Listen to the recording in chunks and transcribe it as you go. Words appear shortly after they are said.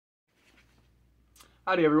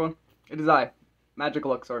Howdy everyone, it is I, Magick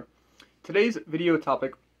Luxor. Today's video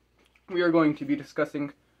topic, we are going to be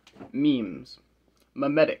discussing memes.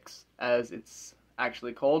 Memetics, as it's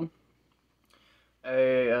actually called.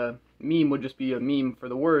 A meme would just be a meme for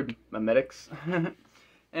the word memetics.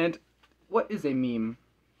 And what is a meme?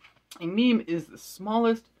 A meme is the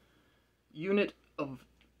smallest unit of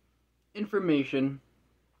information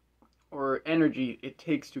or energy it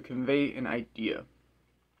takes to convey an idea.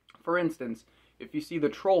 For instance, if you see the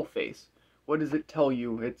troll face, what does it tell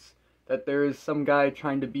you? It's that there is some guy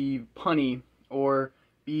trying to be punny or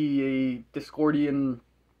be a Discordian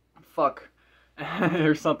fuck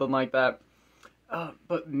or something like that.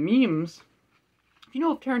 But memes, if you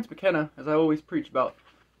know of Terrence McKenna, as I always preach about,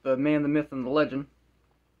 the man, the myth, and the legend,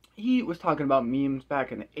 he was talking about memes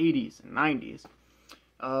back in the 80s and 90s.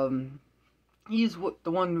 He's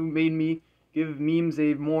the one who made me give memes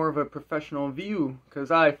a more of a professional view, because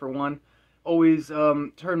I, for one, always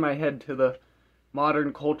turn my head to the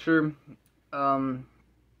modern culture,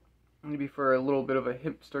 maybe for a little bit of a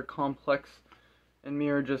hipster complex, and me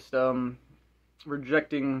are just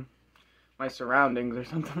rejecting my surroundings or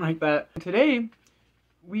something like that. Today,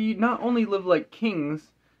 we not only live like kings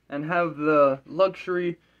and have the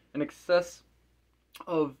luxury and excess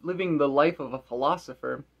of living the life of a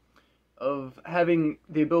philosopher, of having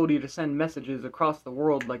the ability to send messages across the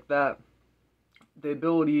world like that, the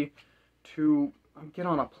ability to get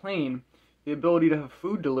on a plane, the ability to have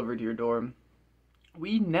food delivered to your door.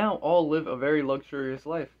 We now all live a very luxurious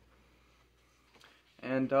life.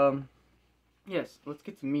 And, yes, let's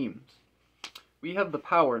get some memes. We have the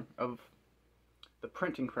power of the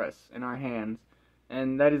printing press in our hands,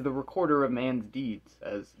 and that is the recorder of man's deeds,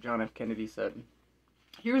 as John F. Kennedy said.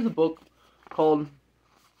 Here's a book called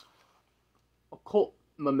Occult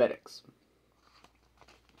Memetics.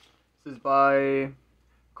 This is by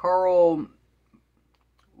Carl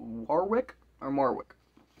Warwick, or Marwick.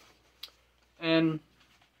 And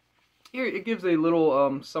here it gives a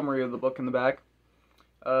little summary of the book in the back.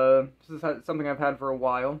 This is something I've had for a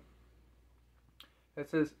while. It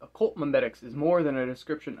says, Occult Memetics is more than a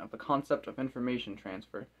description of the concept of information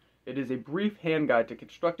transfer. It is a brief hand guide to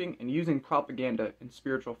constructing and using propaganda in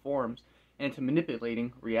spiritual forms and to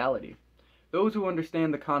manipulating reality. Those who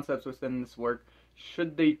understand the concepts within this work,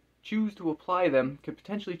 should they choose to apply them, could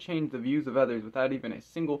potentially change the views of others without even a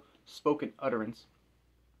single spoken utterance.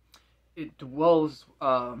 It delves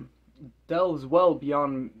well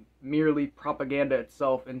beyond merely propaganda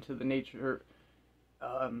itself into the nature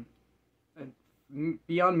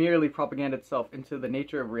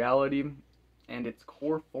of reality and its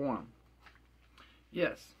core form.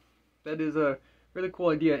 Yes, that is a really cool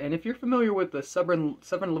idea. And if you're familiar with the seven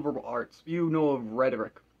liberal arts, you know of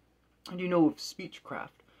rhetoric, and you know of speechcraft,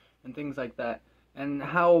 and things like that. And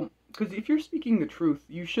how, because if you're speaking the truth,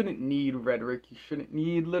 you shouldn't need rhetoric, you shouldn't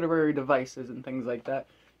need literary devices and things like that,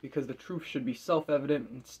 because the truth should be self-evident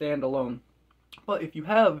and stand alone. But if you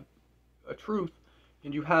have a truth,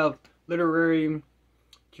 and you have literary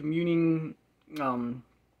communing,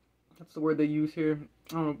 what's the word they use here?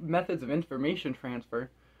 I don't know, methods of information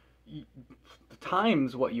transfer,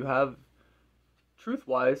 times what you have,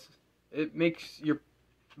 truth-wise, it makes your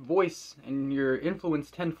voice and your influence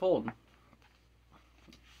tenfold.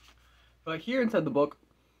 But here inside the book,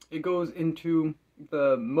 it goes into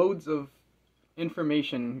the modes of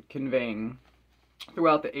information conveying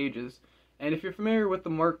throughout the ages. And if you're familiar with the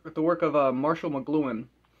work of Marshall McLuhan,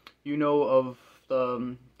 you know of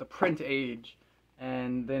the print age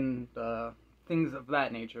and then the things of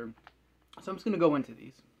that nature. So I'm just going to go into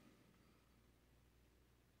these.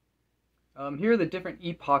 Here are the different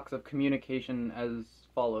epochs of communication as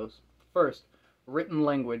follows. First, written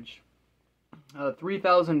language.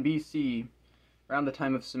 3000 BC, around the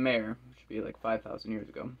time of Sumer, which would be like 5,000 years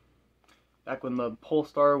ago. Back when the pole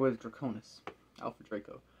star was Draconis, Alpha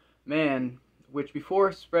Draco. Man, which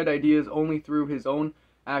before spread ideas only through his own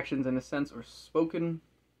actions in a sense or spoken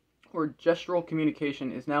or gestural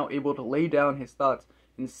communication, is now able to lay down his thoughts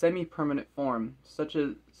in semi-permanent form, such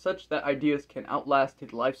that ideas can outlast his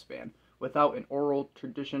lifespan without an oral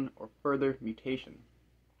tradition or further mutation.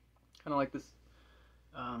 Kind of like this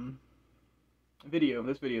video.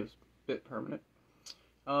 This video is a bit permanent.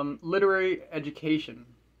 Literary education.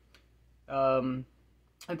 That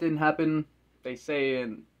didn't happen, they say,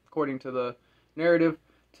 and according to the narrative,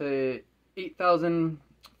 to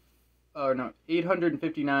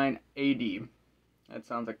 859 AD. That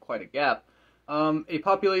sounds like quite a gap. A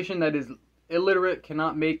population that is illiterate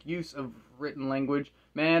cannot make use of written language.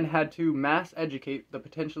 Man had to mass educate the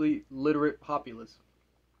potentially literate populace,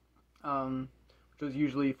 which was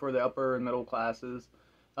usually for the upper and middle classes.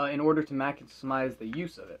 in order to maximize the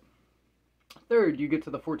use of it. Third, you get to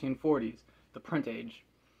the 1440s, the print age,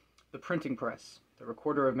 the printing press, the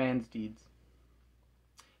recorder of man's deeds.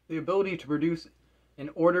 The ability to produce an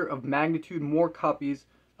order of magnitude more copies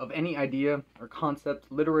of any idea or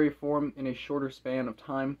concept, literary form in a shorter span of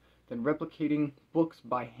time than replicating books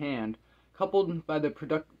by hand, coupled by the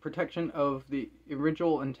protection of the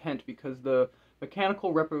original intent, because the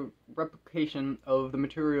mechanical replication of the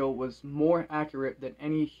material was more accurate than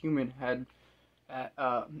any human had at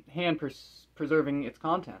hand preserving its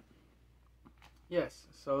content. Yes,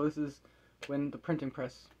 so this is when the printing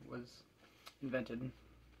press was invented.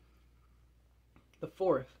 The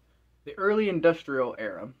fourth, the early industrial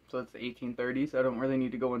era, so that's the 1830s. I don't really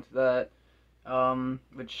need to go into that,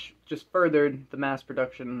 which just furthered the mass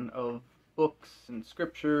production of books and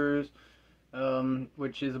scriptures,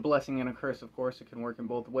 which is a blessing and a curse, of course. It can work in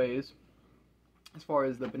both ways, as far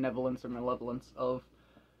as the benevolence or malevolence of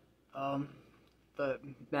the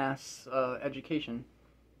mass education.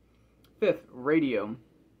 Fifth, radio.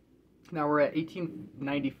 Now we're at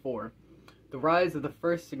 1894. The rise of the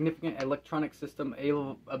first significant electronic system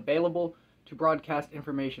available to broadcast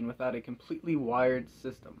information without a completely wired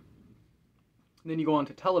system. And then you go on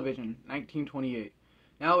to television, 1928.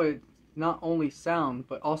 Now it's not only sound,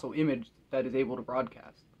 but also image that is able to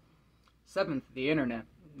broadcast. Seventh, the internet,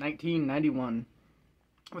 1991.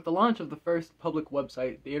 With the launch of the first public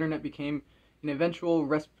website, the internet became an eventual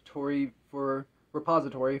repository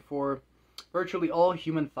for virtually all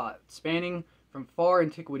human thought, spanning from far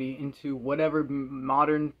antiquity into whatever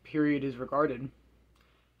modern period is regarded.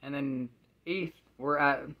 And then eighth, we're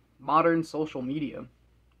at modern social media,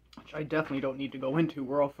 which I definitely don't need to go into.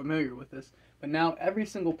 We're all familiar with this. But now every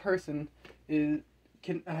single person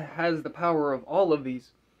has the power of all of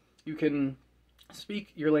these. You can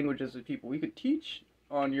speak your languages with people. You could teach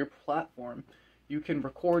on your platform. You can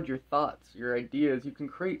record your thoughts, your ideas. You can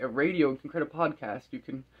create a radio. You can create a podcast. You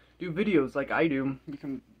can do videos like I do. You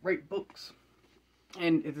can write books.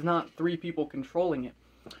 And it's not three people controlling it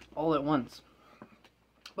all at once.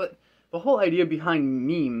 But the whole idea behind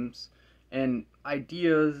memes and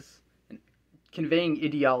ideas and conveying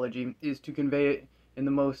ideology is to convey it in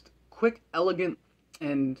the most quick, elegant,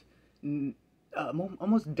 and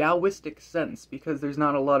almost Taoistic sense, because there's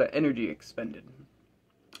not a lot of energy expended.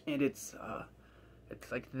 And it's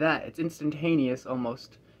like that. It's instantaneous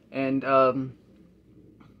almost. And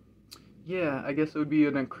yeah, I guess it would be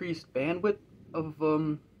an increased bandwidth of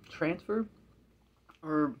transfer,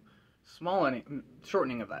 or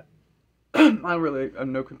shortening of that.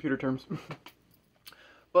 I'm no computer terms.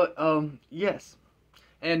 But yes,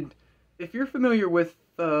 and if you're familiar with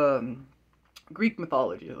Greek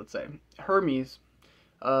mythology, let's say Hermes,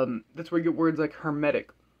 that's where you get words like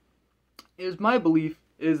Hermetic. My belief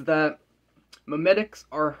is that Memetics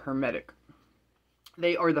are Hermetic.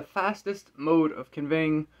 They are the fastest mode of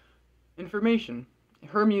conveying information.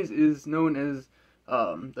 Hermes is known as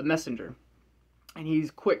the messenger, and he's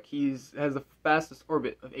quick. Has the fastest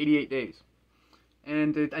orbit of 88 days,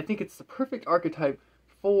 and I think it's the perfect archetype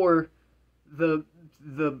for the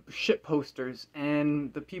shit posters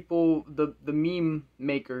and the people, the meme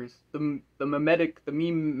makers, the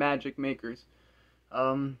meme magic makers.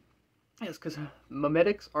 Yes, because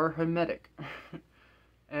Memetics are Hermetic,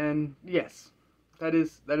 and yes, that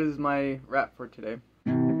is my rap for today.